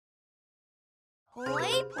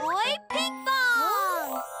Hoi poi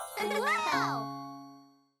Pinkfong! Wow!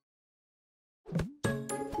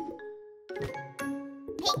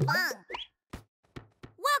 Pinkfong!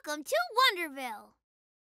 Welcome to Wonderville!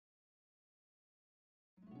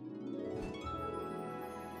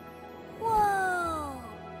 Whoa!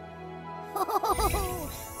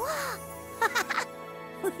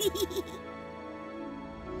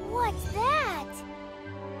 What's that?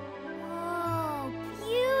 Oh,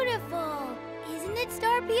 beautiful! Isn't it,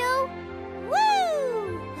 Starpio?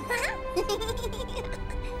 Woo!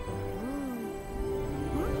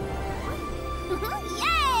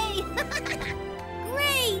 Yay!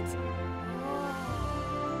 Great!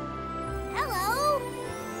 Hello!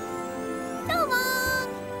 So long!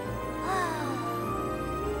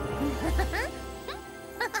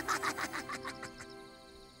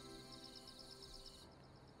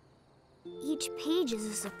 Each page is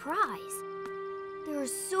a surprise. There are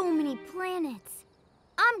so many planets.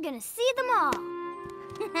 I'm gonna see them all.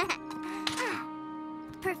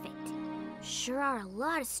 Perfect. Sure are a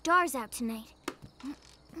lot of stars out tonight.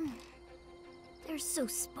 They're so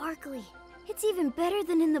sparkly. It's even better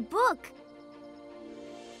than in the book.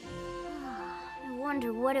 I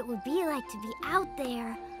wonder what it would be like to be out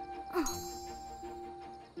there.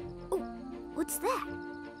 Oh, what's that?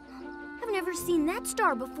 I've never seen that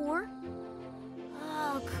star before.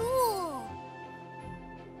 Oh, cool.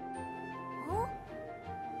 Oh?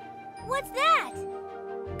 What's that?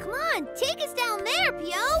 Come on, take us down there,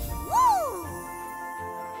 Pio. Woo!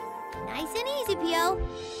 Nice and easy, Pio.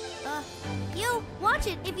 Pio, watch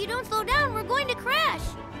it. If you don't slow down, we're going to crash.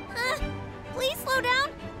 Please slow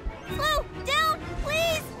down. Slow down,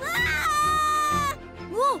 please. Ah!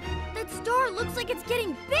 Whoa, that star looks like it's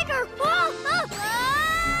getting bigger. Oh, oh.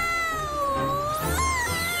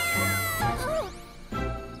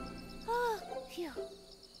 Phew.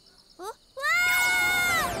 Oh.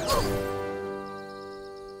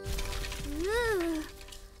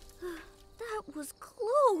 That was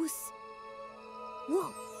close.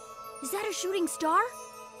 Whoa, is that a shooting star?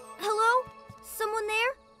 Hello? Someone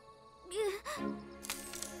there?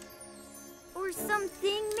 Or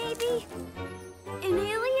something, maybe? An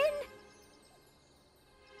alien?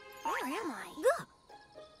 Where am I?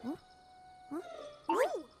 Huh?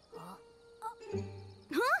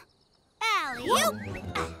 Alley-oop!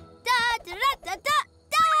 Da-da-da-da-da-da!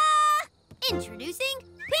 Introducing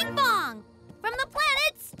Pinkfong from the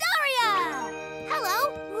planet Staria! Hello,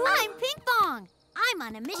 I'm Pinkfong. I'm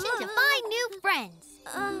on a mission to find new friends.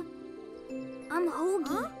 I'm Hogi.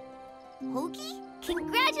 Huh? Hogi?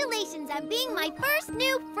 Congratulations on being my first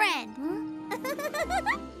new friend.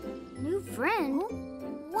 Huh? New friend?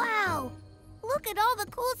 Wow! Look at all the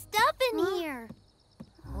cool stuff in here.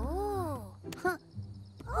 Oh. Huh.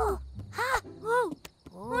 Oh. Ha! Whoa!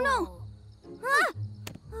 Oh no! Ah!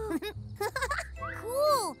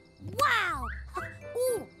 Cool! Wow!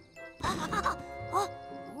 Ooh!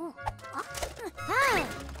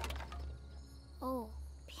 Oh,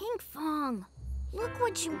 Pinkfong! Look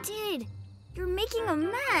what you did! You're making a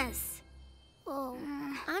mess! Oh,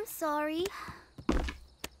 I'm sorry.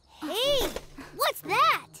 Hey! What's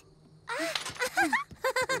that?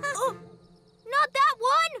 Oh, not that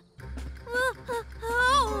one!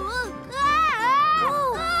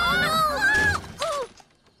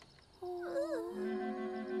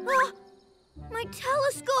 My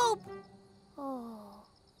telescope!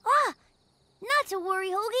 Not to worry,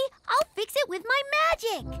 Hogi. I'll fix it with my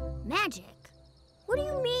magic. Magic? What do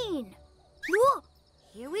you mean? Whoa!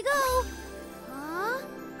 Here we go. Huh?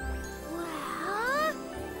 Wow.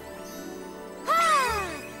 Ha!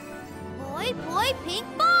 Boy, boy,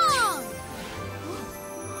 Pinkfong!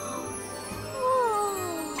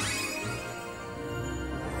 Whoa!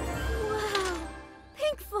 Wow!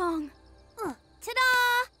 Pinkfong! Ta-da!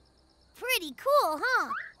 Pretty cool, huh?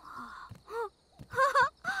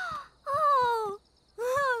 Oh!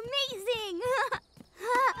 Amazing!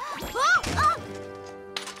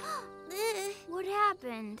 What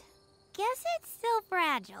happened? Guess it's still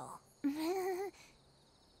fragile.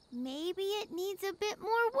 Maybe it needs a bit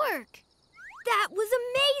more work. That was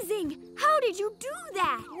amazing! How did you do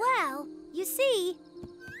that? Well, you see,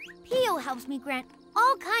 Pio helps me grant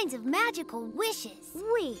all kinds of magical wishes.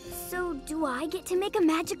 Wait, so do I get to make a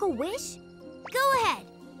magical wish? Go ahead.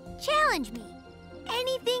 Challenge me.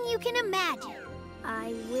 Anything you can imagine.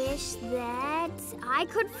 I wish that I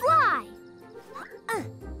could fly.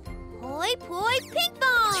 Hoi poi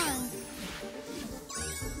Pinkfong!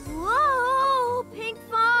 Whoa!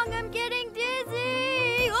 Pinkfong, I'm getting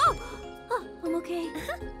dizzy! Oh, I'm okay.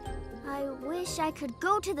 I wish I could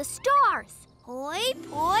go to the stars. Hoi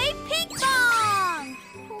poi Pinkfong!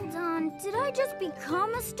 Hold on, did I I just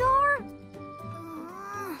become a star?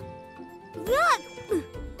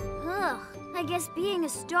 Ugh, I guess being a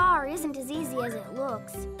star isn't as easy as it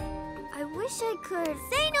looks. I wish I could...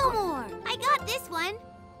 Say no more! I got this one!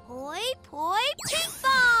 Hoi poi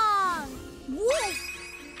Pinkfong! Whoa!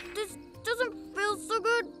 This doesn't feel so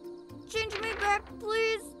good. Change me back,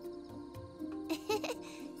 please.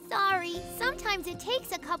 Sorry, sometimes it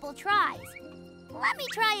takes a couple tries. Let me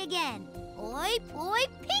try again. Hoi poi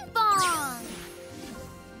Pinkfong!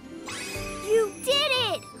 You did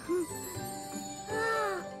it!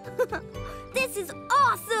 This is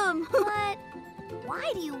awesome! But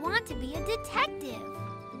why do you want to be a detective?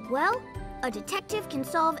 Well, a detective can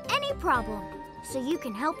solve any problem, so you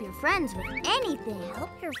can help your friends with anything.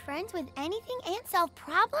 Help your friends with anything and solve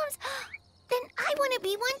problems? Then I want to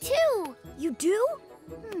be one too! You do?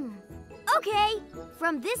 Okay,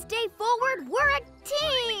 from this day forward, we're a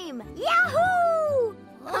team! Yahoo!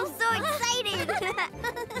 I'm so excited!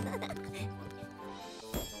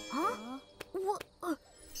 Huh?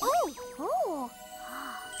 Oh!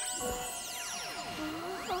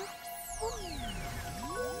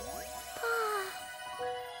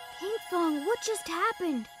 Pinkfong, what just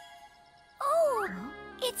happened? Oh,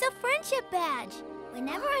 it's a friendship badge.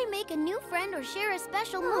 Whenever I make a new friend or share a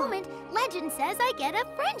special moment, legend says I get a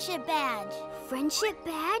friendship badge. Friendship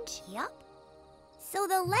badge? Yup. So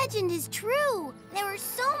the legend is true. There are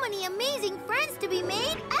so many amazing friends to be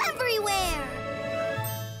made everywhere.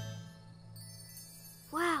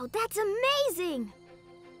 Wow, that's amazing!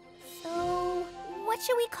 So, what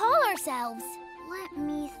should we call ourselves? Let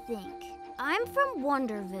me think. I'm from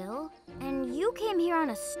Wonderville, and you came here on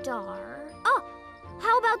a star. Oh,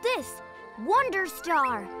 how about this?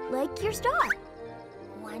 Wonderstar, like your star.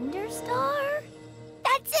 Wonderstar?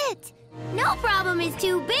 That's it! No problem is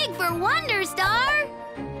too big for Wonderstar!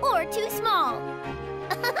 Or too small.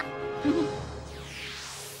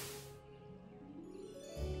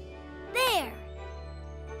 There!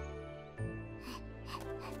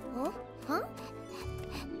 Huh?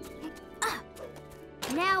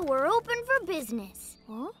 Now we're open for business.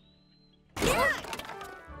 Huh?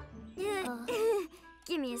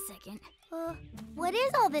 Give me a second. What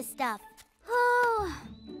is all this stuff? Oh,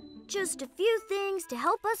 just a few things to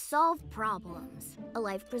help us solve problems. A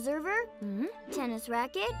life preserver, tennis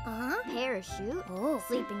racket, parachute,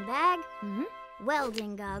 sleeping bag,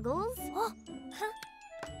 welding goggles.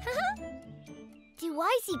 Do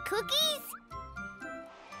I see cookies?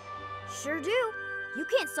 Sure do. You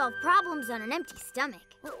can't solve problems on an empty stomach.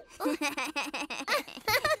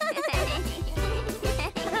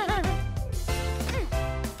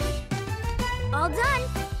 All done.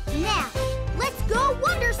 Now, let's go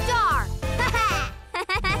Wonderstar!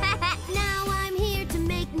 Now I'm here to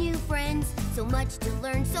make new friends. So much to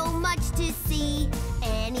learn, so much to see.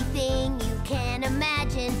 Anything you can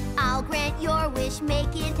imagine, I'll grant your wish,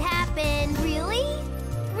 make it happen. Really?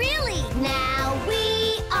 Really? Now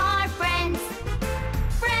we are friends.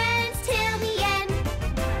 Friends till the end.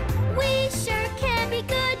 We sure can be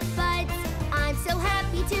good buds. I'm so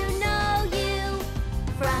happy to know you.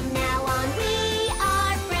 From now on we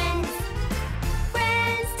are friends.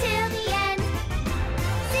 Friends till the end.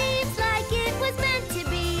 Seems like it was meant to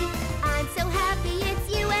be. I'm so happy it's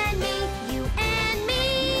you and me. You and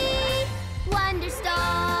me.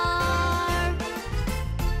 Wonderstar.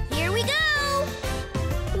 Here we go.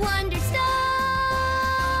 Wonderstar.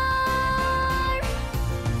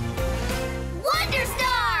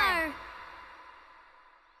 Wonderstar!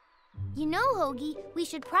 You know, Hogi, we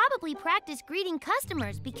should probably practice greeting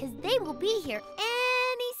customers because they will be here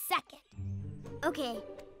any second. Okay.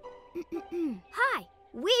 Hi,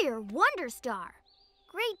 we're Wonderstar.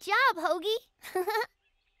 Great job, Hogi.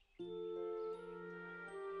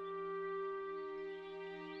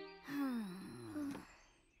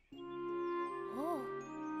 Oh.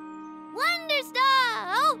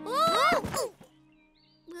 Wonderstar! Oh.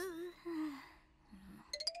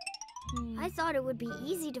 I thought it would be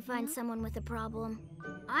easy to find someone with a problem.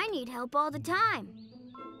 I need help all the time.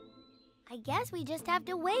 I guess we just have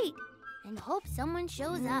to wait and hope someone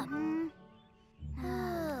shows up.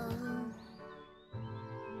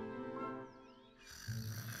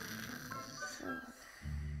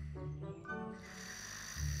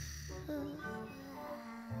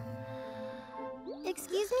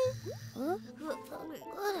 Excuse me?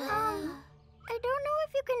 I don't know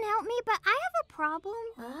if you can help me, but I have a problem.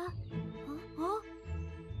 Ah!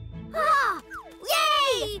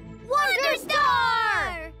 Yay!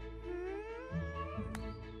 Wonderstar!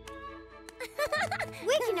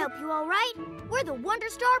 We can help you, all right? We're the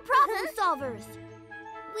Wonderstar problem solvers.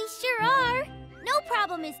 We sure are. No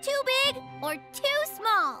problem is too big or too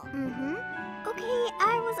small.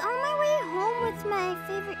 was on my way home with my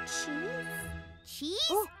favorite cheese. Cheese?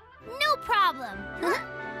 Oh. No problem.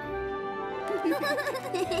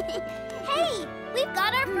 Hey, we've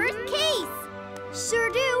got our first case. Sure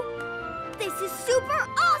do. This is super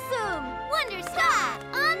awesome! Wonderstar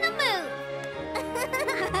on the move.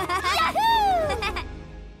 Yahoo!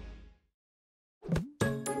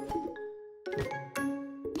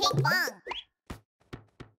 Pinkfong.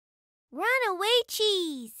 Runaway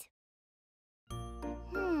Cheese.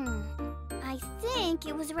 I think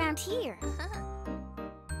it was around here.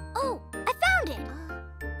 Oh, I found it!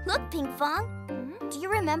 Look, Pinkfong. Do you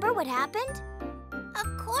remember what happened?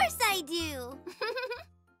 Of course I do.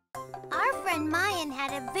 Our friend Mayan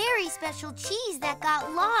had a very special cheese that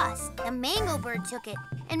got lost. The mango bird took it,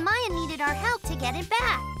 and Mayan needed our help to get it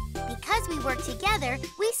back. Because we worked together,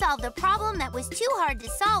 we solved a problem that was too hard to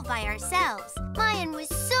solve by ourselves. Mayan was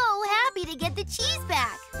so happy to get the cheese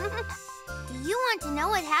back. Do you want to know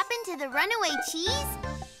what happened to the runaway cheese?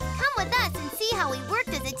 Come with us and see how we worked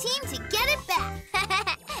as a team to get it back.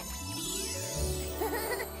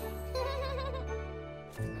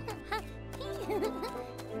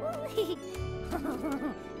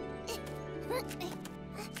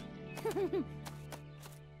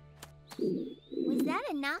 Was that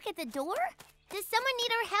a knock at the door? Does someone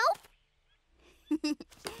need our help?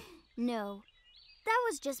 No, that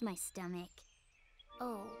was just my stomach.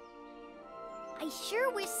 Oh. I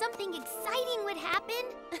sure wish something exciting would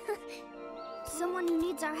happen. Someone who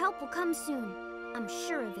needs our help will come soon. I'm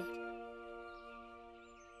sure of it.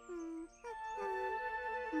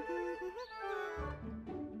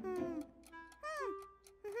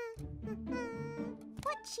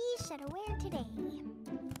 What cheese should I wear today?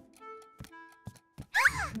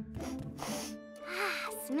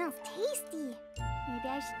 Smells tasty. Maybe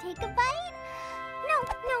I should take a bite? No.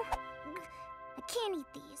 I can't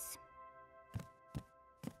eat these.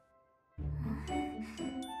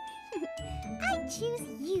 I choose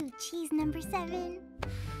you, cheese number 7.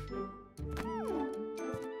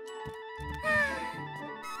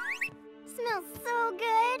 Smells so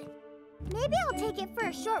good. Maybe I'll take it for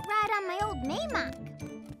a short ride on my old Maymach.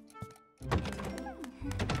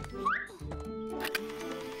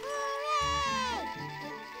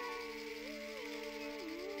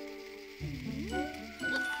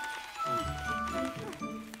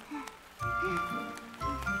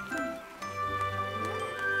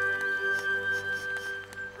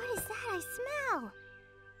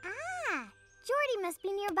 Must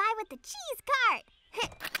be nearby with the cheese cart.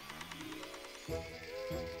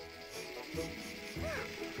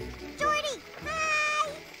 Jordy,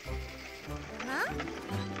 hi! Huh?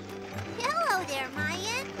 Hello there,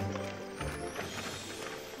 Mayan.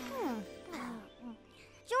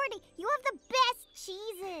 Jordy, you have the best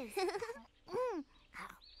cheeses.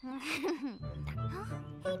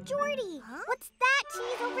 Hey, Jordy, what's that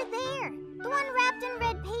cheese over there? The one wrapped in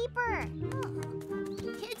red paper.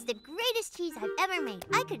 It's the greatest cheese I've ever made.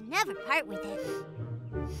 I could never part with it.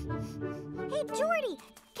 Hey, Jordy,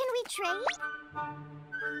 can we trade?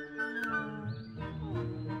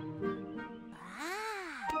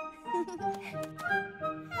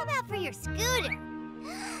 How about for your scooter?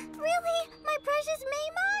 Really? My precious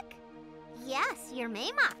Maymach? Yes, your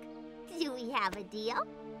Maymach. Do we have a deal?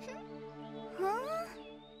 Huh?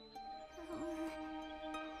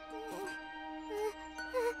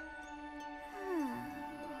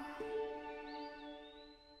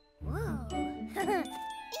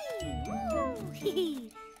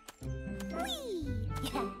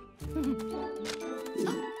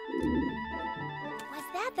 Was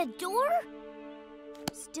that the door?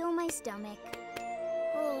 Still my stomach.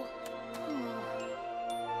 Oh.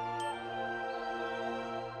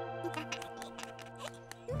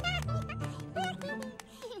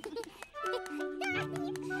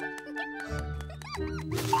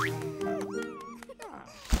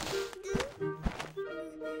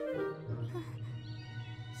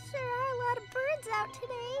 Sure are a lot of birds out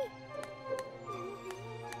today.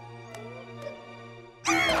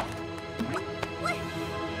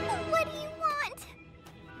 What do you want?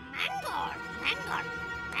 Mango.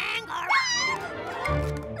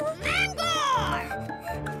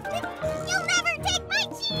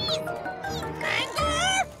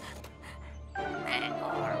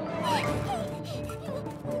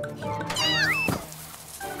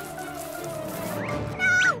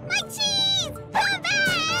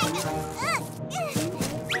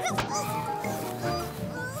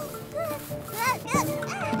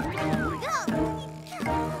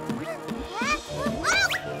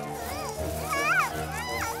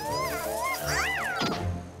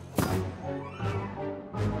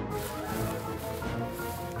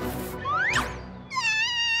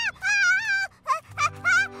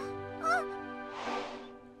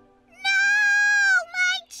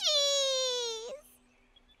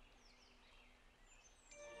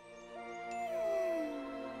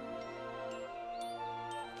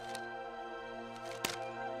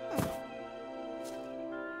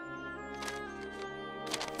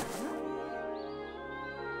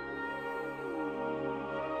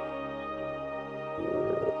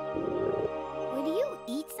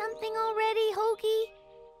 something already, Hogi?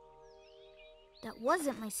 That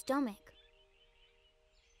wasn't my stomach.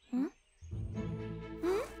 Hmm?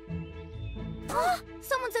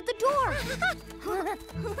 Someone's at the door!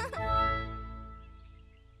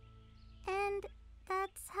 And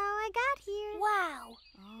that's how I got here. Wow,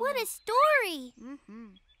 what a story!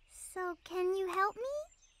 So can you help me?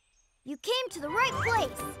 You came to the right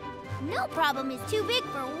place. No problem is too big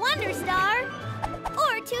for Wonderstar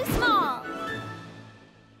or too small.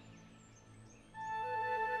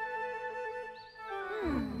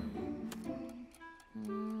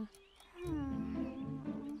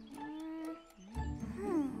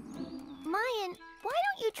 Mayan, why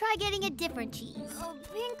don't you try getting a different cheese? Oh,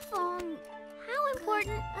 Pinkfong. How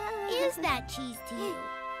important is that cheese to you?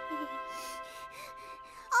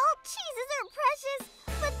 All cheeses are precious,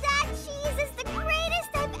 but that cheese is the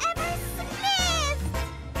greatest I've ever sniffed!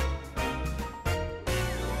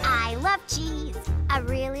 I love cheese. I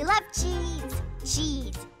really love cheese.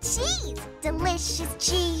 Cheese, cheese, delicious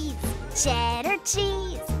cheese. Cheddar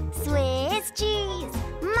cheese, Swiss cheese,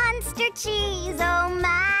 Munster cheese, oh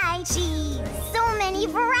my cheese. So many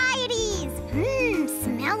varieties.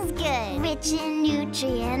 Smells good. Rich in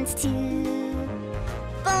nutrients too.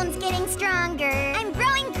 Bones getting stronger. I'm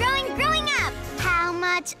growing up. How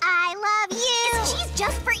much I love you. Is cheese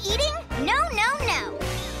just for eating? No.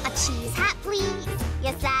 A cheese hat, please.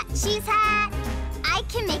 Yes, that cheese hat. I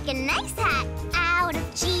can make a nice hat out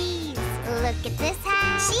of cheese. Look at this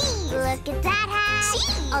hat. Cheese. Look at that hat.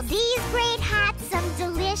 Cheese. All these great hats of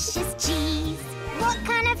delicious cheese. What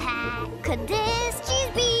kind of hat could this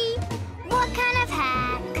cheese be? What kind of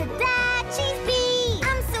hat could that cheese be?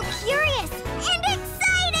 I'm so curious and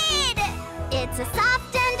excited! It's a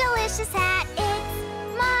soft and delicious hat. It's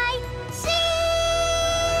my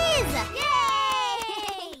cheese!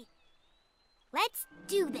 Yay! Let's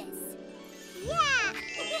do this. Yeah!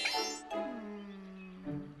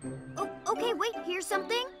 Okay, wait, here's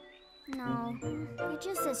something? No, it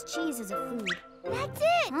just says cheese is a food. That's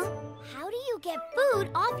it! Huh? How do you get food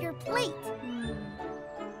off your plate?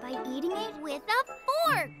 By eating it? With a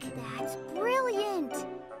fork! That's brilliant!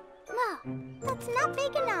 No, that's not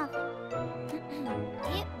big enough.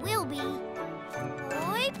 It will be.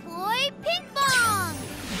 Boy, Pinkfong!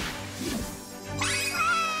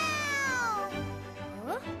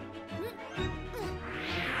 Huh?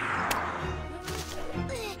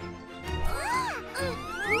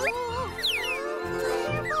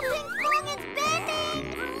 Pinkfong, it's bending!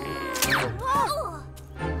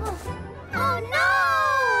 Oh no!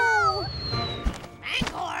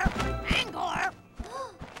 Angor!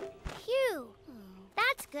 Phew.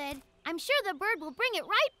 That's good. I'm sure the bird will bring it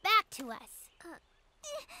right back to us. No!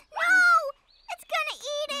 It's gonna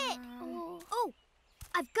eat it! Oh,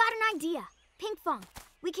 I've got an idea. Pinkfong,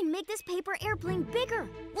 we can make this paper airplane bigger.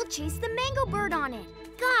 We'll chase the mango bird on it.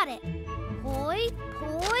 Got it. Poi,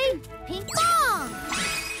 Pinkfong!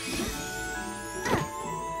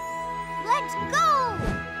 Let's go!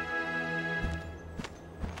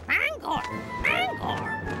 Angor!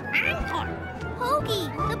 Hogi,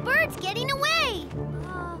 the bird's getting away!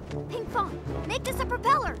 Pinkfong, make this a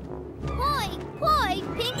propeller. Poi,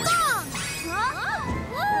 Pinkfong! Huh?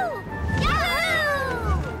 Woo!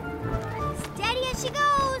 Yahoo! Steady as she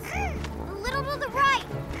goes. A little to the right.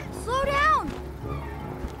 Slow down.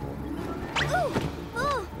 Ooh.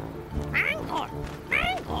 Angor!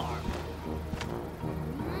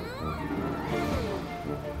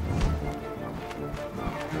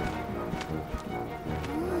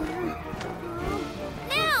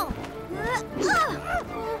 Now!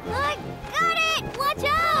 I got it! Watch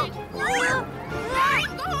out! Hogi!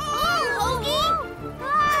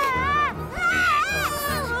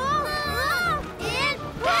 And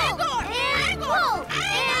pull! And pull! And pull!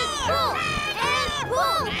 And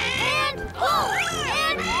pull!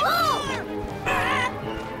 And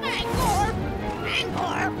pull!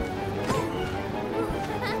 Angor!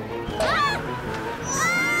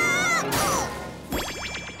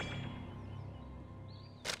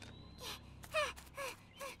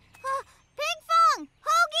 Pinkfong!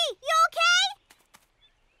 Hogi, you okay?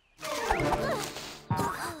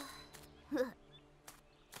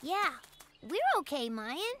 Yeah, we're okay,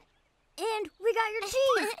 Mayan. And we got your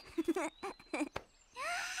cheese. Thank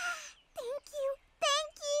you.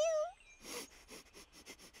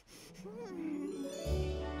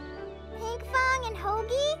 Pinkfong and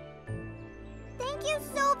Hogi, thank you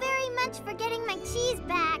so very much for getting my cheese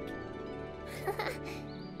back.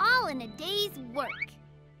 All in a day's work.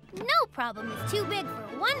 No problem is too big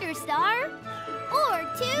for Wonderstar or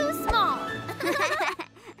too small.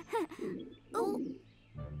 Oh.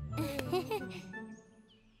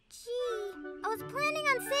 Gee, I was planning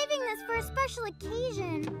on saving tennis for a special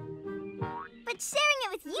occasion. But sharing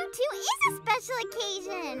it with you two is a special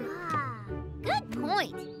occasion. Good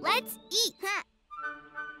point. Let's eat.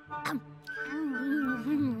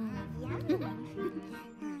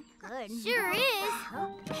 Good. Sure is.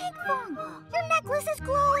 Pinkfong, your necklace is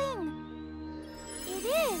glowing. It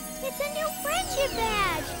is. It's a new friendship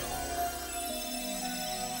badge.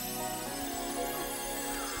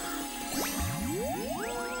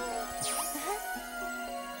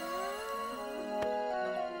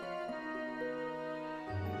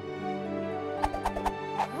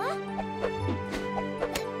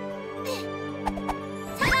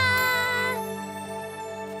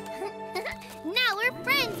 Now we're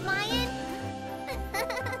friends, Mayan.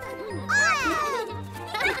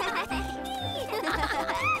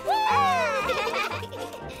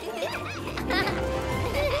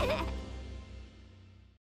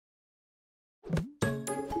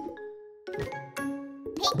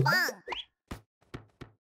 Pinkfong.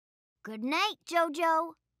 Good night,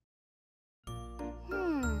 Jojo.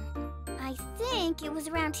 I think it was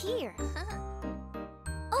around here.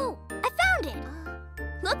 Oh, I found it!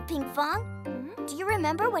 Look, Pinkfong. Do you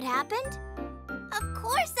remember what happened? Of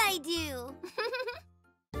course I do.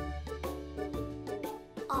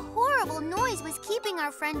 A horrible noise was keeping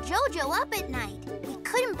our friend Jojo up at night. We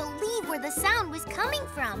couldn't believe where the sound was coming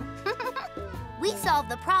from. We solved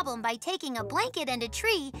the problem by taking a blanket and a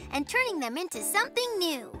tree and turning them into something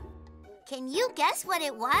new. Can you guess what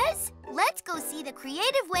it was? Let's go see the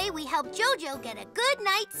creative way we helped Jojo get a good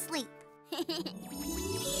night's sleep.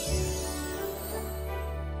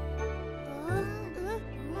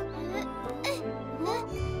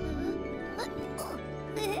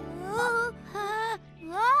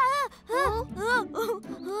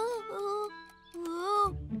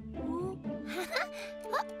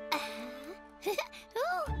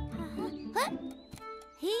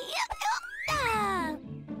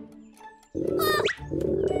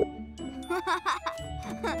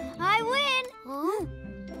 I win!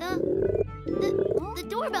 The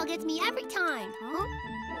doorbell gets me every time.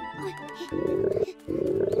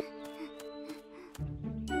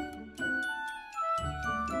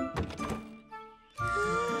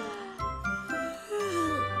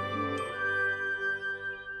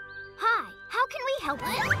 Hi, how can we help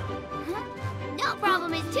you? No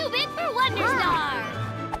problem is too big for Wonderstar.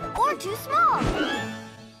 Or too small.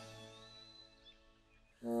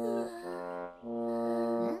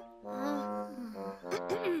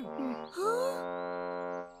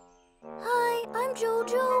 Hi, I'm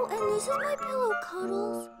Jojo, and this is my pillow,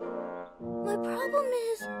 Cuddles. My problem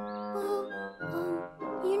is, well,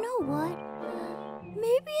 you know what?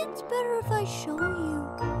 Maybe it's better if I show you.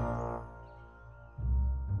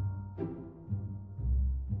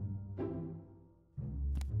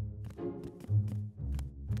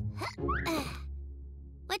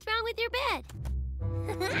 What's wrong with your bed?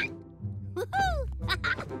 Woohoo!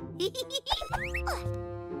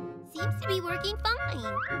 Seems to be working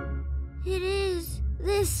fine. It is.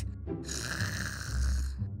 This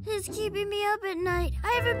is keeping me up at night.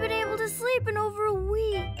 I haven't been able to sleep in over a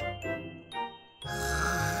week.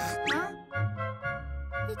 Huh?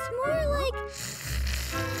 It's more like...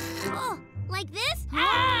 Oh, like this?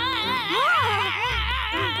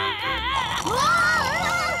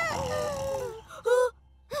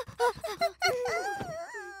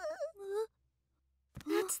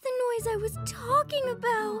 That's the noise I was talking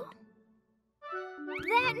about.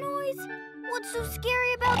 That noise? What's so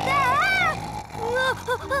scary about that?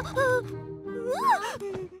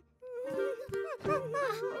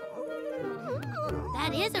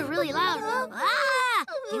 That is a really loud... Ah!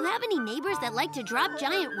 Do you have any neighbors that like to drop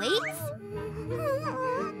giant weights?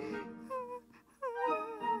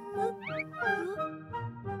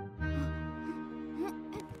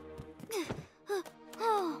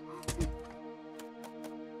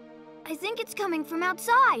 I think it's coming from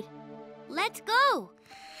outside. Let's go.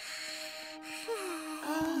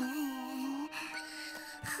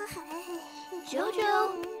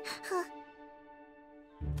 Jojo.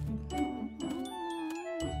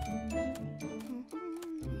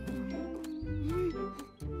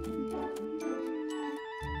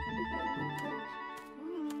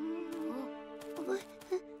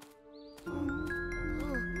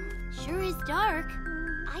 Sure is dark.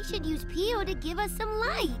 I should use Pio to give us some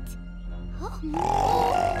light.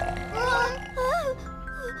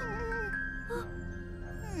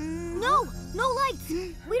 No! No lights!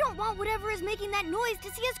 We don't want whatever is making that noise to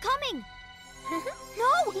see us coming!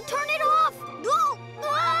 No! Turn it off! No!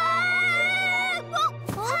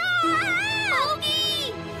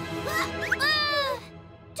 Poki!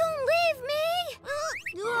 Don't leave me!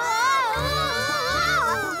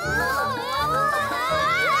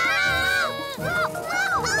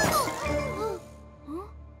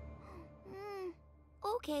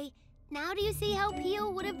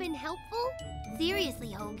 have been helpful?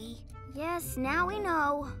 Seriously, Hogi. Yes, now we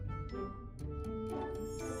know.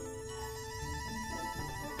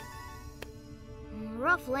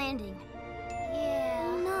 Rough landing.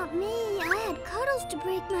 Yeah. Not me. I had cuddles to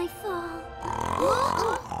break my fall.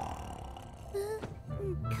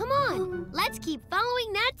 Come on, let's keep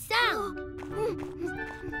following that sound.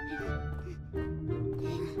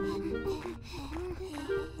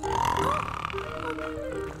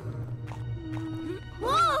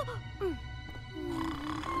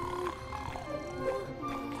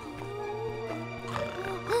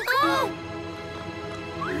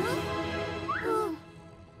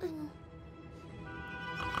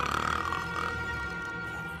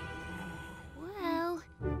 Well,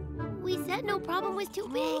 we said no problem was too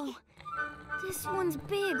big. This one's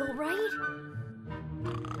big, all right?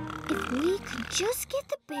 If we could just get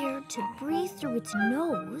the bear to breathe through its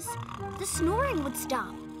nose, the snoring would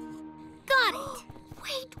stop. Got it.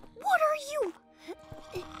 Wait, what are you?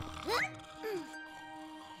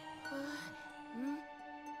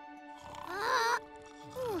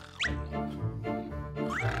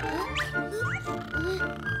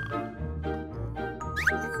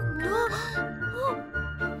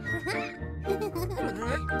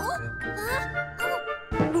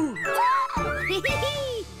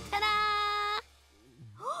 Ta-da!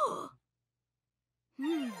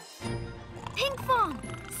 Pinkfong,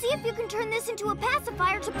 see if you can turn this into a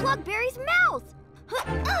pacifier to plug Barry's mouth.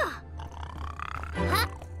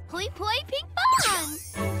 Hoi poi Pinkfong!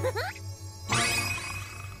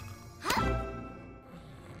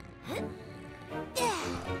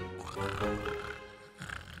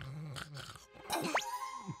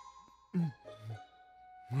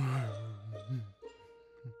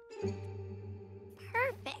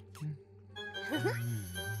 Perfect.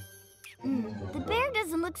 The bear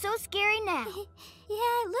doesn't look so scary now.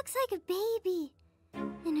 Yeah, it looks like a baby.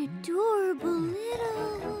 An adorable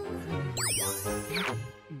little...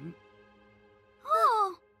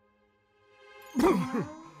 Oh.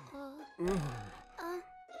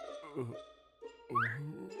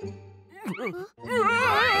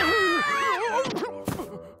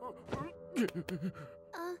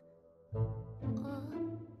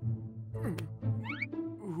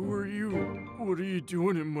 Who are you? What are you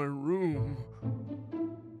doing in my room?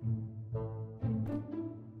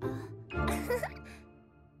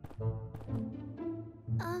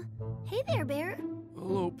 Hey there, Bear.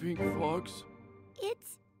 Hello, Pink Fox.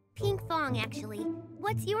 It's Pinkfong, actually.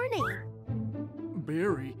 What's your name?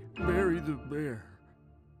 Barry the bear.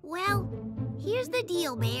 Well, here's the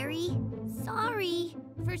deal, Barry. Sorry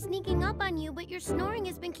for sneaking up on you, but your snoring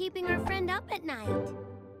has been keeping our friend up at night.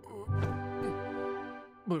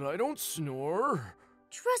 But I don't snore.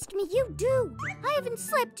 Trust me, you do. I haven't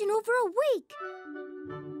slept in over a week.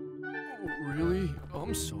 Really?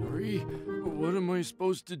 I'm sorry. What am I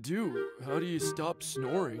supposed to do? How do you stop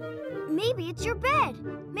snoring? Maybe it's your bed.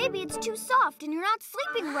 Maybe it's too soft and you're not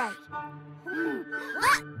sleeping right.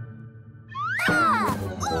 Ah!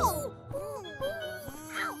 Oh!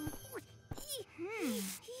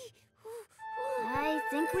 I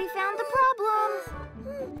think we found the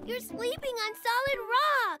problem. You're sleeping on solid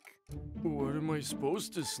rock. What am I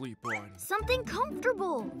supposed to sleep on? Something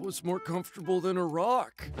comfortable. What's more comfortable than a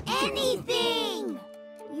rock? Anything!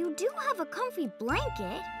 You do have a comfy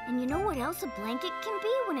blanket. And you know what else a blanket can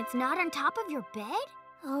be when it's not on top of your bed?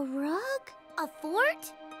 A rug? A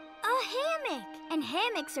fort? A hammock. And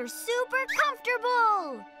hammocks are super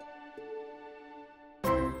comfortable.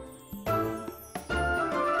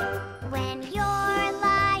 When you're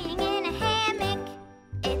lying in a hammock,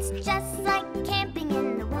 it's just like camping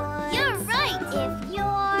in the woods. You're right! If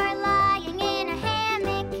you're lying in a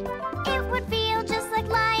hammock, it would feel just like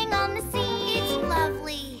lying on the sea. It's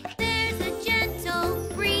lovely. There's a gentle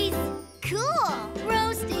breeze. Cool!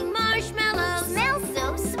 Roasting marshmallows. Smells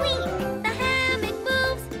so sweet. The hammock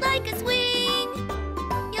moves like a swing.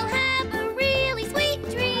 You'll have a really sweet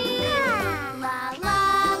dream. La la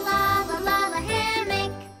la la la la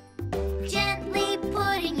hammock, gently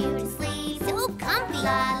putting you to sleep. So comfy.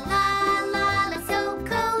 La la la la, so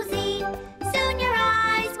cozy. Soon your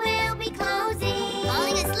eyes will be closing.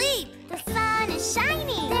 Falling asleep. The sun is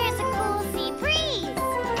shining. There's a cool sea breeze.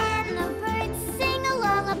 And the birds sing a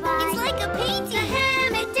lullaby. It's like a painting. The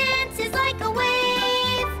hammock dances like a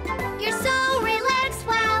wave. You're so relaxed.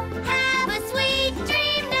 Wow. Have a sweet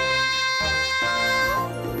dream now.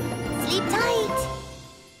 Sleep tight.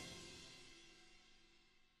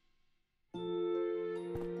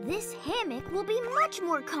 This hammock will be much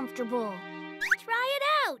more comfortable. Try it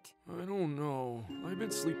out. I don't know. I've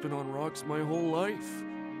been sleeping on rocks my whole life.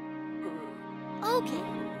 Okay.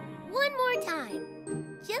 One more time.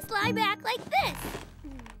 Just lie back like this.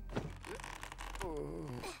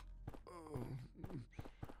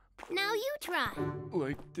 Now you try.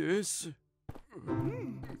 Like this?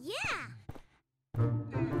 Yeah.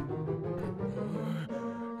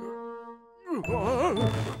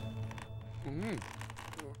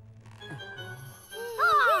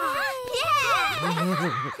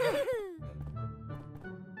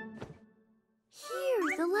 Here,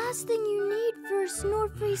 the last thing you need for a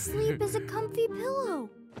snore-free sleep is a comfy pillow.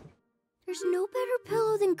 There's no better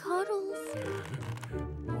pillow than Cuddles.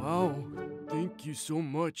 Wow, thank you so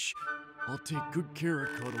much. I'll take good care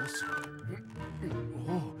of Cuddles.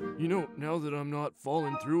 Oh, you know, now that I'm not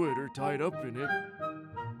falling through it or tied up in it,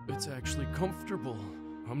 it's actually comfortable.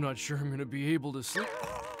 I'm not sure I'm gonna be able to sleep.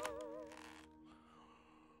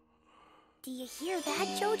 Do you hear that,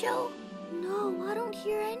 Jojo? No, I don't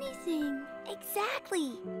hear anything.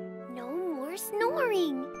 Exactly. No more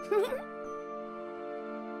snoring.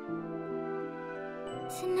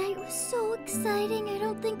 Tonight was so exciting, I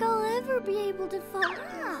don't think I'll ever be able to fall.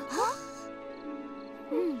 Huh?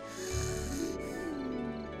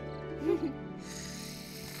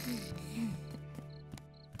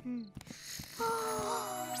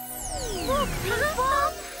 Look,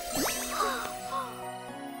 Pinkfong!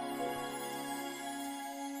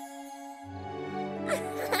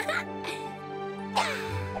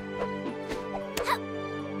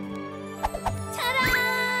 Ta-da!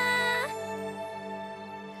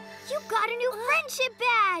 You got a new friendship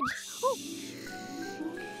badge!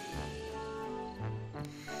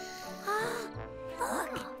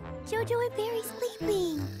 Look, Jojo and Barry's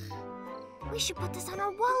sleeping. We should put this on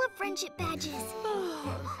our wall of friendship badges.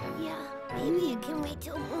 Yeah, maybe it can wait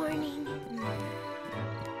till morning.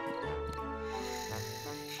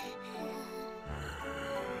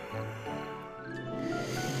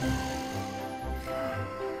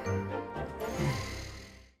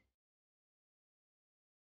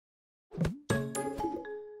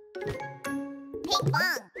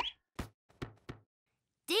 Pinkfong.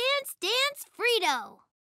 Dance, dance, Frido.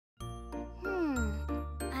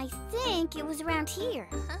 I think it was around here.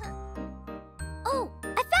 Oh,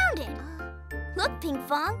 I found it! Look,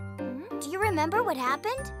 Pinkfong. Do you remember what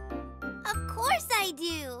happened? Of course I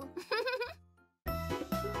do.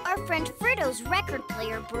 Our friend Frido's record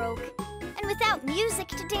player broke. And without music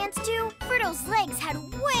to dance to, Frido's legs had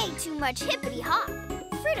way too much hippity-hop.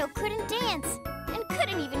 Frido couldn't dance and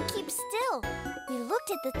couldn't even keep still. We looked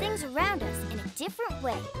at the things around us in a different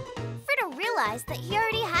way. Frido realized that he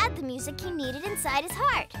already had the music he needed inside his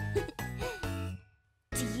heart.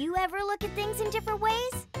 Do you ever look at things in different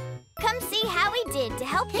ways? Come see how he did to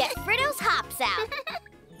help get Frido's hops out.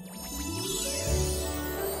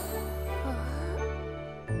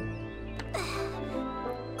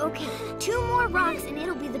 Okay, 2 more rocks and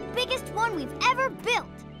it'll be the biggest one we've ever built.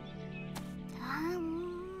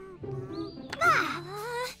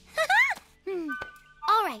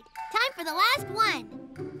 All right, time for the last one.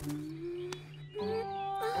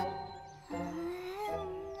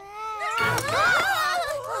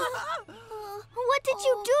 What did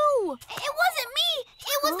you do? It wasn't me.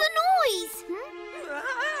 It was the noise.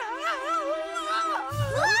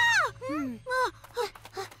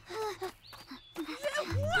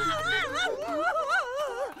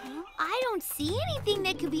 I don't see anything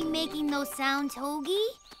that could be making those sounds, Hogi.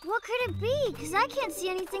 What could it be? Because I can't see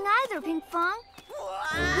anything either, Pinkfong.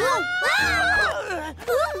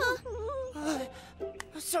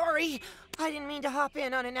 Sorry, I didn't mean to hop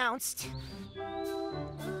in unannounced.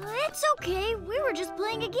 It's okay. We were just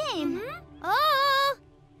playing a game. Oh!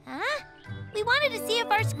 Huh? We wanted to see if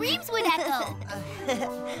our screams would echo.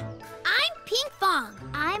 I'm Pinkfong.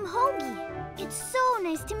 I'm Hogi. It's so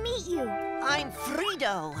nice to meet you. I'm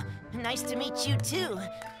Frido. Nice to meet you too.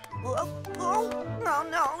 Oh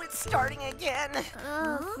no, it's starting again.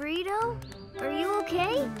 Frido? Are you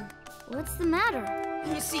okay? What's the matter?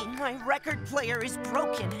 You see, my record player is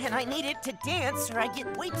broken and I need it to dance or I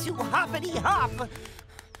get way too hoppity-hop.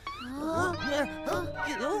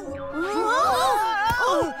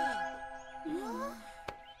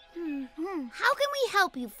 How can we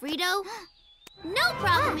help you, Frido? No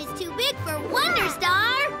problem is too big for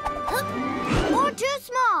Wonderstar. Or too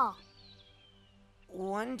small.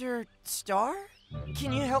 Wonderstar?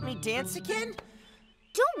 Can you help me dance again?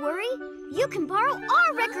 Don't worry. You can borrow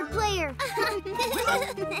our record player.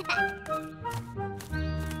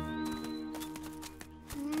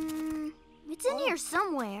 It's in here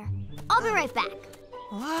somewhere. I'll be right back.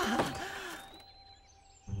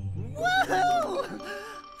 Woohoo!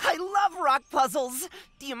 I love rock puzzles.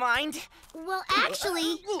 Do you mind? Well,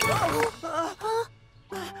 actually...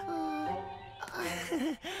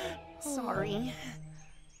 Sorry.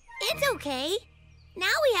 It's okay. Now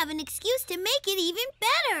we have an excuse to make it even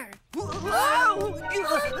better.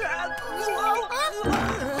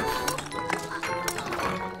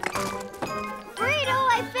 Frido,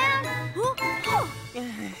 I found...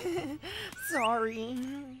 Sorry.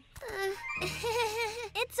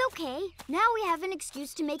 It's okay. Now we have an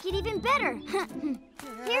excuse to make it even better.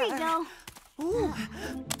 Here you go. Ooh.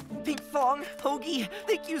 Pinkfong, Hogi,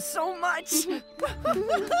 thank you so much.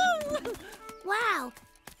 Wow,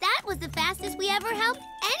 that was the fastest we ever helped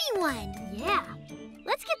anyone. Yeah.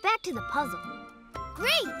 Let's get back to the puzzle.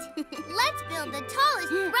 Great! Let's build the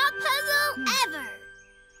tallest rock puzzle ever.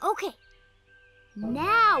 Okay.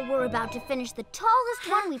 Now we're about to finish the tallest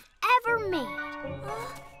one we've ever made.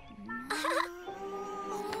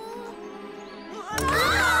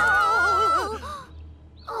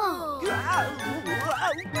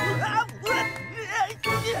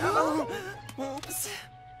 Oops,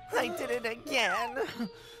 I did it again.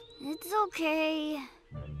 It's okay.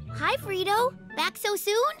 Hi, Frido. Back so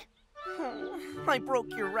soon? I broke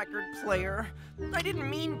your record player. I didn't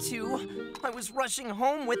mean to. I was rushing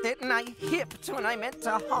home with it and I hipped when I meant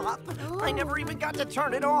to hop. I never even got to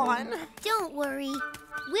turn it on. Don't worry.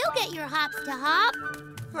 We'll get your hops to hop.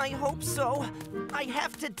 I hope so. I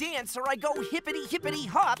have to dance or I go hippity hippity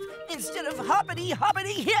hop instead of hoppity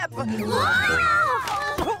hoppity hip.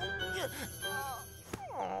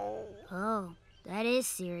 Oh, that is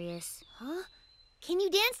serious. Huh? Can you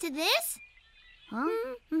dance to this? Huh?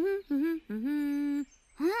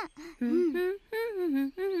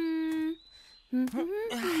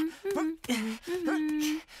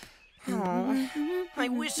 Oh, I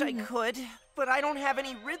wish I could, but I don't have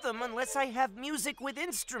any rhythm unless I have music with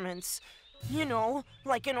instruments. You know,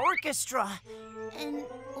 like an orchestra. An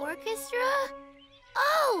orchestra?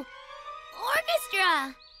 Oh!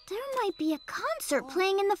 Orchestra! There might be a concert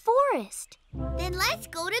playing in the forest. Then let's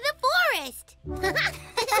go to the forest.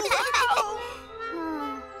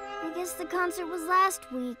 I guess the concert was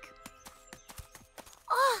last week.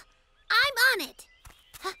 Oh, I'm on it.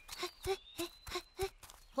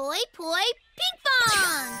 Hoi poi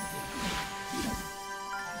Pinkfong!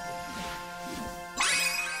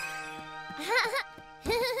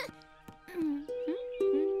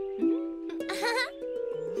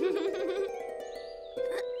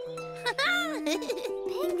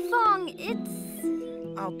 Pinkfong, it's...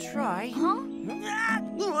 I'll try. Huh?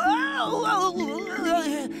 Oh.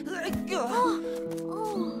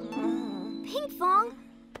 Pinkfong,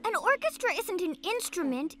 an orchestra isn't an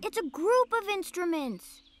instrument, it's a group of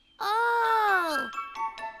instruments. Oh!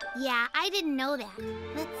 Yeah, I didn't know that.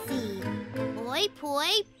 Let's see. Hoi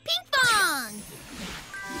poi Pinkfong!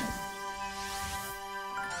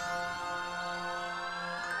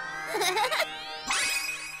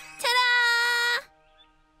 Ta-da!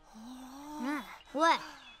 What?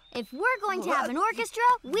 If we're going to have an orchestra,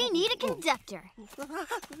 we need a conductor.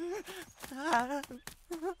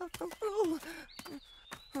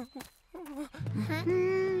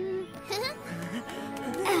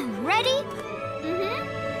 Ready?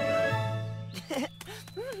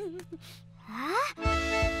 Huh?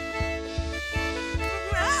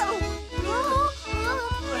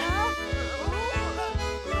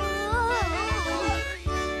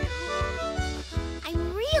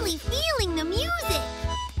 I'm really feeling the music.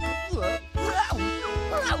 Pinkfong!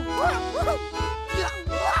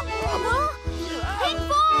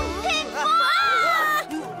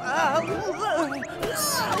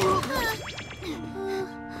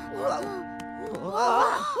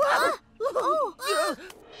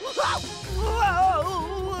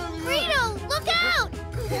 Frido, look out!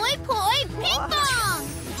 Hoi poi Pinkfong!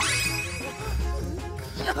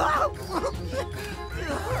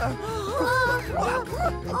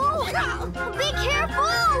 Be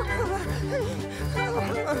careful!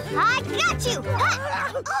 I got you!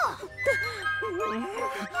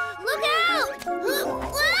 Look out!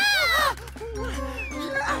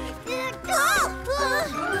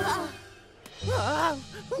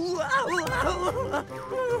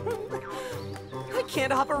 I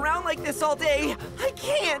can't hop around like this all day. I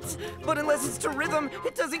can't. But unless it's to rhythm,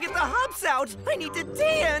 it doesn't get the hops out. I need to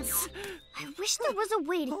dance. I wish there was a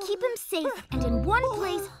way to keep him safe and in one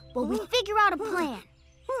place while we figure out a plan.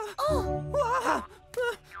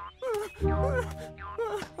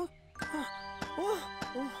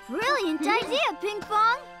 Brilliant idea,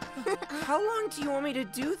 Pinkfong! How long do you want me to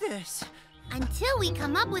do this? Until we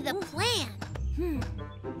come up with a plan.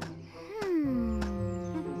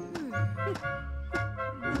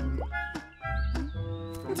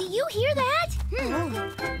 Do you hear that?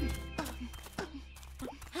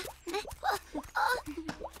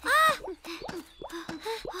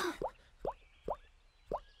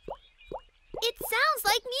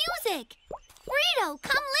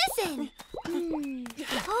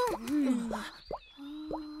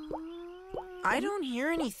 I don't hear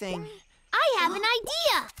anything. I have an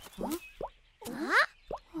idea. Huh?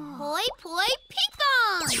 Poi Poi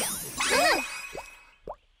Pinkfong!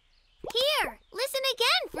 Here, listen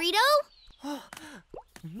again, Frido.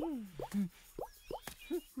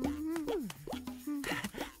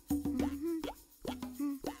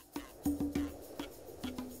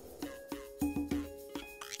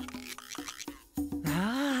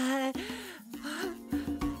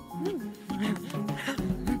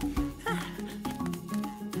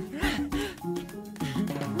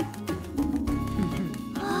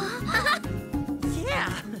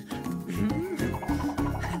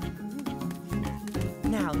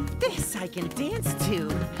 Now this I can dance to.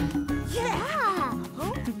 Yeah!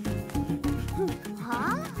 Huh?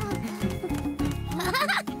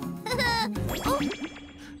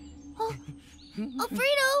 Oh,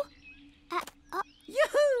 Frido!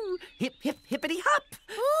 Yoo-hoo! Hip, hip, hippity hop!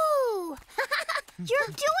 Ooh! You're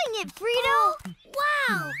doing it, Frido!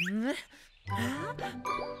 Wow!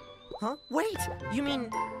 Huh? Wait, you mean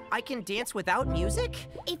I can dance without music?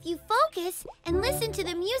 If you focus and listen to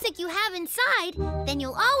the music you have inside, then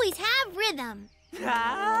you'll always have rhythm.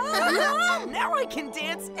 Now I can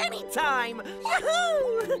dance anytime!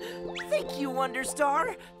 Yahoo! Thank you,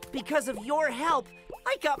 Wonderstar. Because of your help,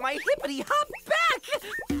 I got my hippity hop back!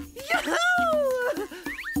 Yahoo!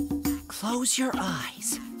 Close your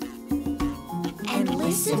eyes. And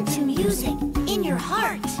listen to music in your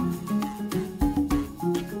heart.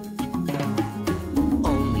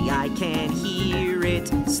 Only I can hear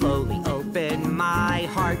it. Slowly open my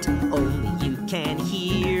heart. Only you can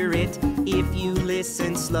hear it if you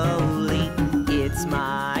listen slowly. It's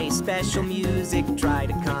my special music. Try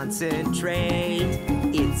to concentrate.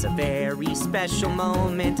 It's a very special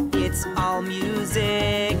moment. It's all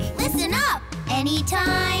music. Listen up!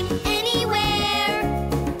 Anytime, anywhere.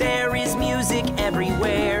 There is music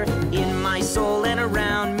everywhere. In my soul and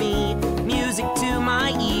around me. Music to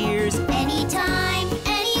my ears. Anytime,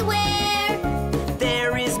 anywhere.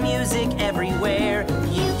 There is music everywhere.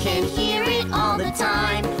 You can hear it all the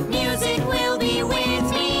time. Music will be with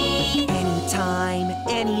me. Anytime,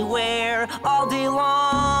 anywhere, all day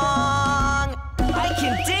long. I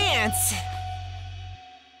can dance.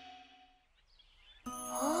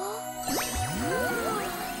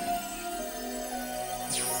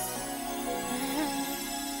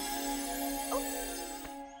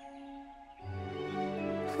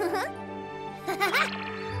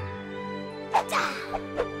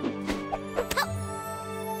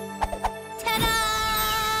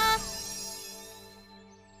 Ta-da!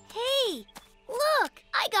 Hey, look!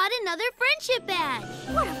 I got another friendship badge.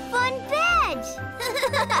 What a fun badge!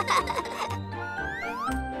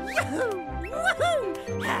 Woohoo!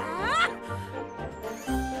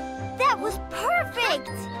 That was perfect!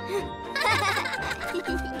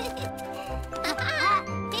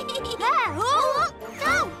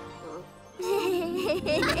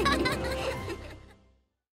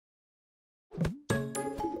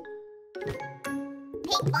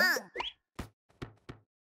 Pinkfong.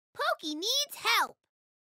 Poki needs help.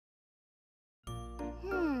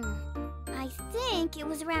 I think it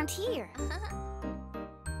was around here.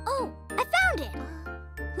 Oh, I found it!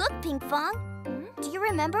 Look, Pinkfong. Do you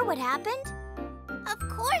remember what happened? Of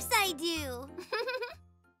course I do.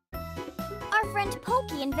 Our friend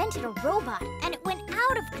Poki invented a robot, and it went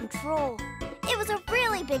out of control. It was a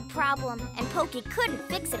really big problem, and Poki couldn't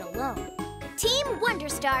fix it alone. Team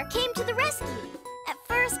Wonderstar came to the rescue. At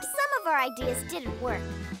first, some of our ideas didn't work,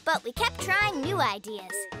 but we kept trying new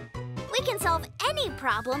ideas. We can solve any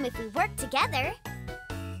problem if we work together.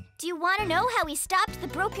 Do you want to know how we stopped the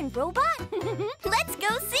broken robot? Let's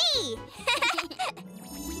go see!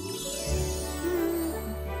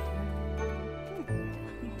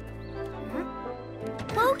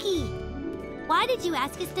 Poki, why did you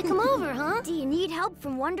ask us to come over, huh? Do you need help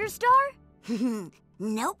from Wonderstar?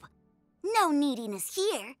 Nope. No neediness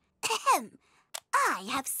here. Ahem. I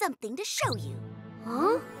have something to show you.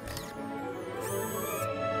 Huh?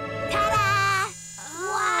 Ta-da!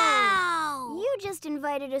 Wow! You just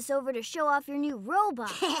invited us over to show off your new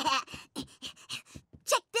robot.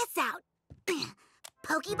 Check this out.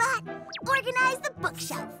 Pokebot, organize the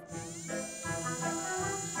bookshelf.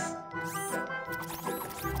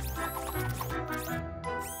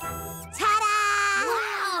 Ta-da!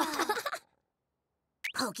 Wow!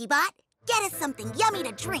 Pokebot, get us something yummy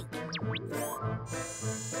to drink.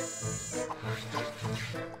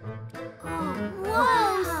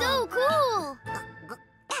 Whoa, so cool!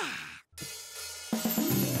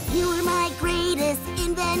 You're my greatest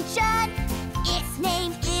invention. Its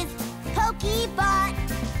name is Pokebot.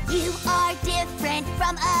 You are different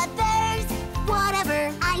from others.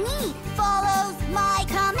 Whatever I need, follow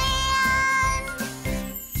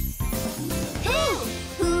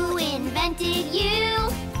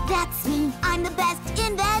I'm the best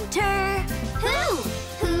inventor.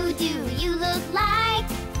 Who do you look like?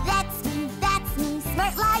 That's me,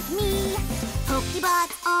 smart like me.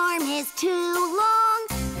 Pokebot's arm is too long,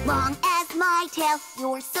 long as my tail.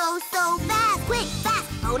 You're so fast. Quick,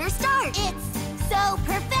 fast, motor start. It's so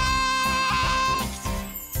perfect!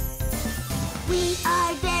 We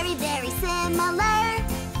are very, very similar.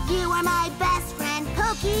 You are my best friend,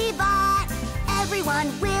 Pokebot.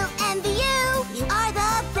 Everyone will envy you. You are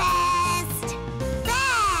the best.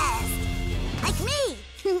 Best! Like me.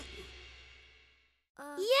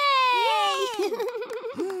 Yay!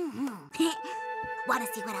 Want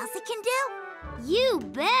to see what else it can do? You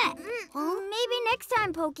bet! Maybe next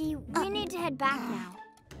time, Poki. We need to head back now.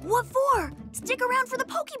 What for? Stick around for the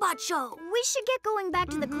Pokebot show. We should get going back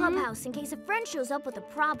to the clubhouse in case a friend shows up with a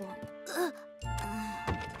problem.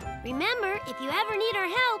 Remember, if you ever need our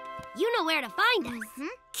help, you know where to find us.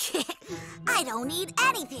 I don't need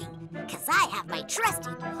anything, because I have my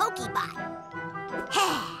trusty Pokebot.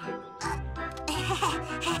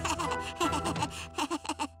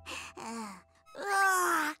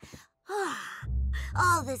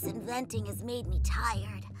 All this inventing has made me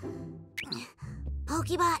tired.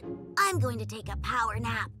 Pokebot, I'm going to take a power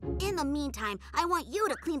nap. In the meantime, I want you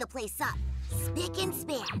to clean the place up. Spick and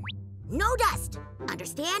span. No dust.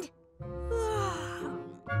 Understand?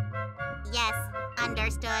 Yes,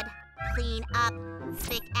 understood. Clean up,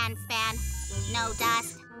 spick and span, no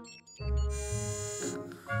dust.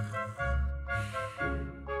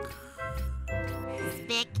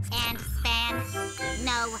 Spick and span,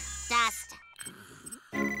 no dust.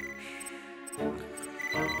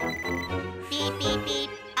 Beep, beep, beep.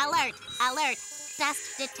 Alert, alert.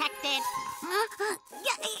 Dust detected.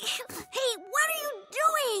 Hey, what are you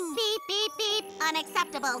doing? Beep, beep, beep.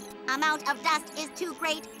 Unacceptable. Amount of dust is too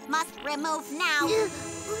great. Must remove now.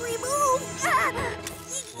 Remove!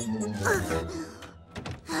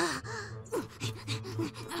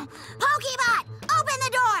 Pokebot, open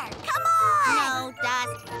the door! Come on! No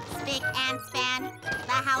dust. Spick and span.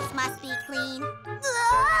 The house must be clean.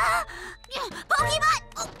 Pokebot,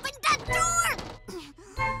 open that door!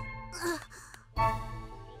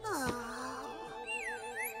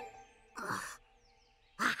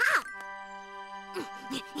 Aha!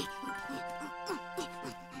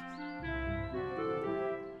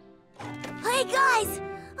 Hey guys,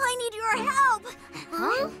 I need your help.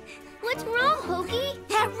 Huh? What's wrong, Poki?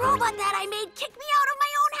 That robot that I made kicked me out of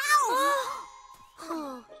my own house.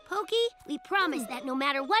 Oh, Poki, we promise that no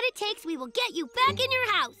matter what it takes, we will get you back in your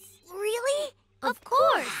house. Really? Of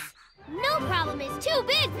course. No problem is too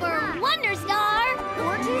big for Wonderstar.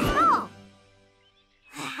 Or too small.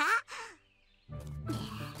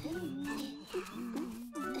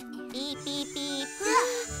 Beep, beep, beep.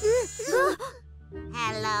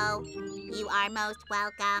 Hello. You are most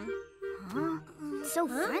welcome. So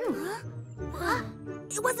friendly.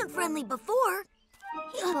 It wasn't friendly before.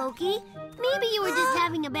 Hey, Poki, maybe you were just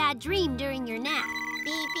having a bad dream during your nap.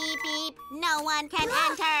 Beep, beep, beep. No one can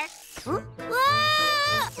enter. Whoa!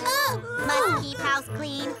 Must keep house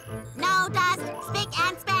clean. No dust, spick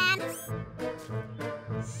and span.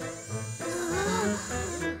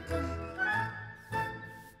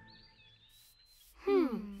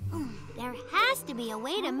 There has to be a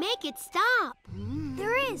way to make it stop.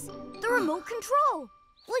 There is. The remote control.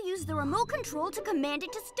 We'll use the remote control to command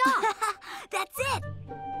it to stop. That's it.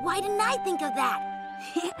 Why didn't I think of that?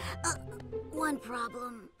 One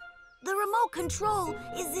problem. The remote control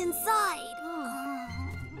is inside.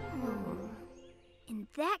 In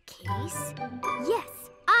that case, yes,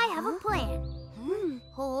 I have a plan.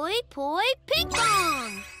 Hoi poi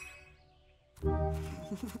Pinkfong!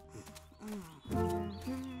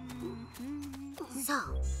 So,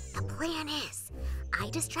 the plan is, I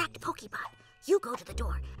distract Pokebot, you go to the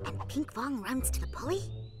door, and Pinkfong runs to the pulley?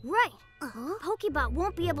 Right. Pokebot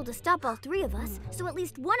won't be able to stop all three of us, so at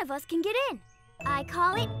least one of us can get in. I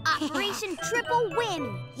call it Operation Triple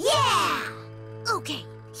Whammy. Yeah! Okay,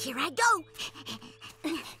 here I go.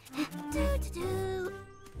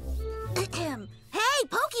 Hey,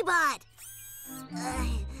 Pokebot!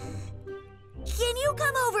 Can you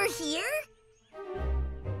come over here?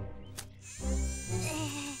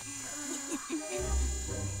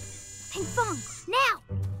 Pinkfong, now!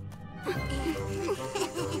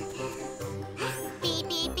 Beep,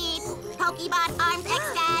 beep, beep. Pokebot arms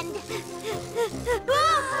extend.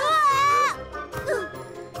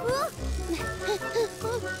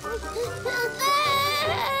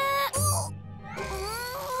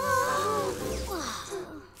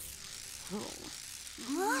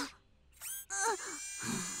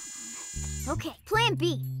 Okay, plan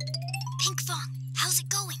B. Pinkfong, how's it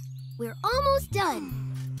going? We're almost done.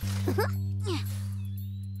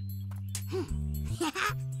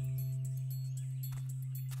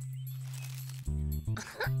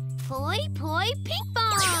 Poi Poi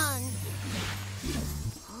Pinkfong!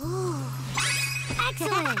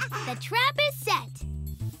 Excellent! The trap is set.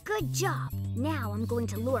 Good job. Now I'm going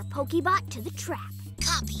to lure Pokebot to the trap.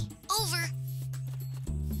 Copy. Over.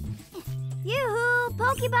 Yoo-hoo,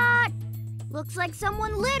 Pokebot! Looks like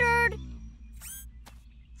someone littered.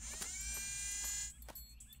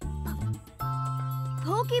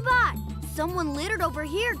 Pokebot! Someone littered over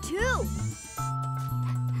here, too.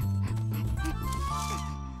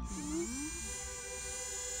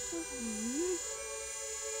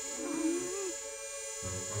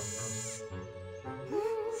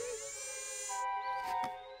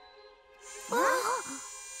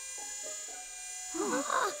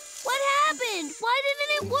 What happened? Why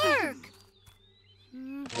didn't it work?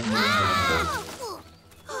 Ah!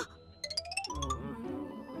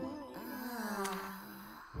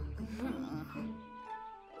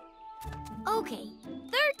 Okay,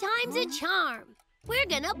 third time's a charm. We're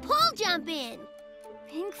gonna pole jump in.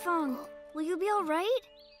 Pinkfong, will you be all right?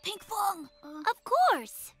 Pinkfong! Of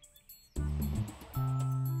course!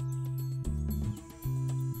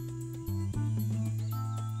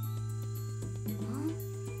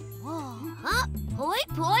 Whoa! Poi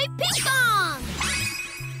Poi Pinkfong!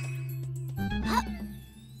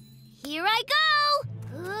 Here I go!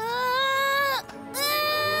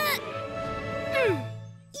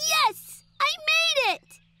 Yes! I made it!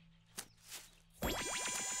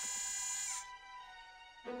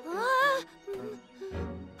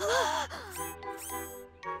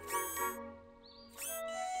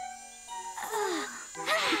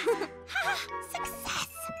 Success!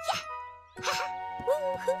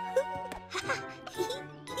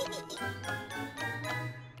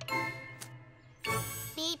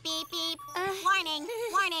 Beep, beep, beep. Warning,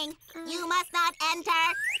 warning. You must not enter.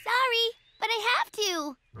 Sorry, but I have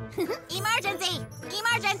to. Emergency!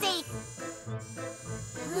 Emergency!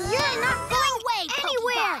 You're not going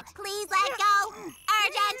anywhere! Pokebot, please let go.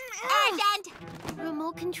 Urgent! Urgent!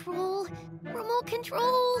 Remote control. Remote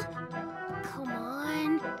control. Come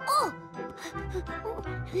on. Oh!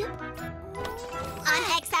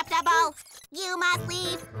 Unacceptable! You must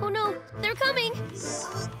leave. Oh no, they're coming.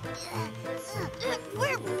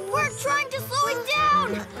 We're trying to slow it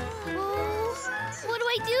down. Oh, what do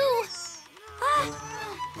I do?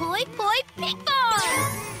 Poi Poi Pinkfong!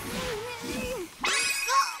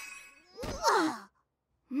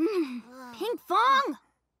 Pinkfong!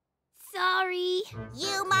 Sorry.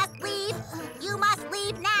 You must leave. You must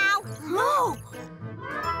leave now. No!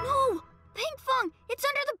 No! Pinkfong, it's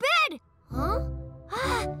under the bed! Huh?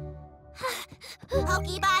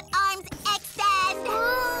 Pokebot arms extend.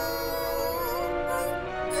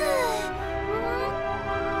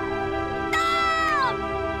 Stop!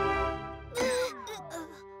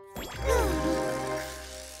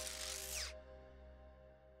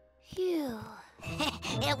 Phew.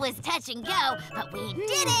 It was touch and go, but we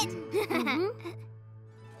did it.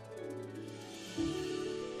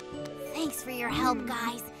 Thanks for your help,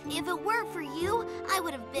 guys. If it weren't for you, I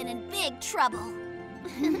would have been in big trouble.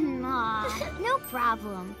 Aw, no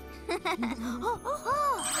problem.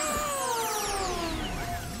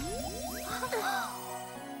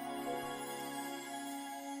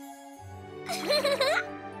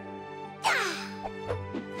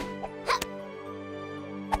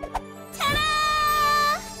 Ta-da!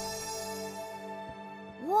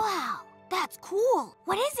 Wow, that's cool.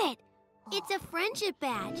 What is it? It's a friendship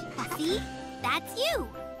badge. See? That's you,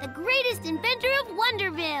 the greatest inventor of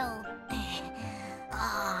Wonderville.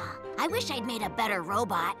 I wish I'd made a better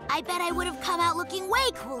robot. I bet I would have come out looking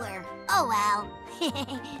way cooler. Oh well.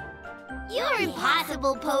 You're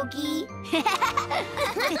impossible, Poki.